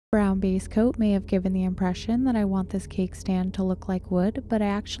Brown base coat may have given the impression that I want this cake stand to look like wood, but I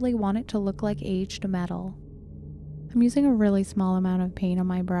actually want it to look like aged metal. I'm using a really small amount of paint on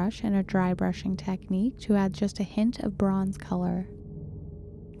my brush and a dry brushing technique to add just a hint of bronze color.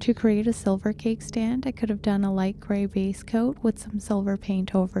 To create a silver cake stand, I could have done a light gray base coat with some silver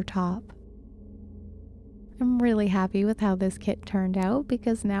paint over top. I'm really happy with how this kit turned out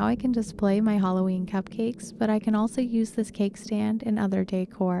because now I can display my Halloween cupcakes, but I can also use this cake stand in other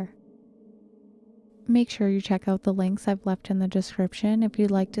decor. Make sure you check out the links I've left in the description if you'd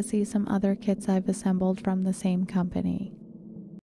like to see some other kits I've assembled from the same company.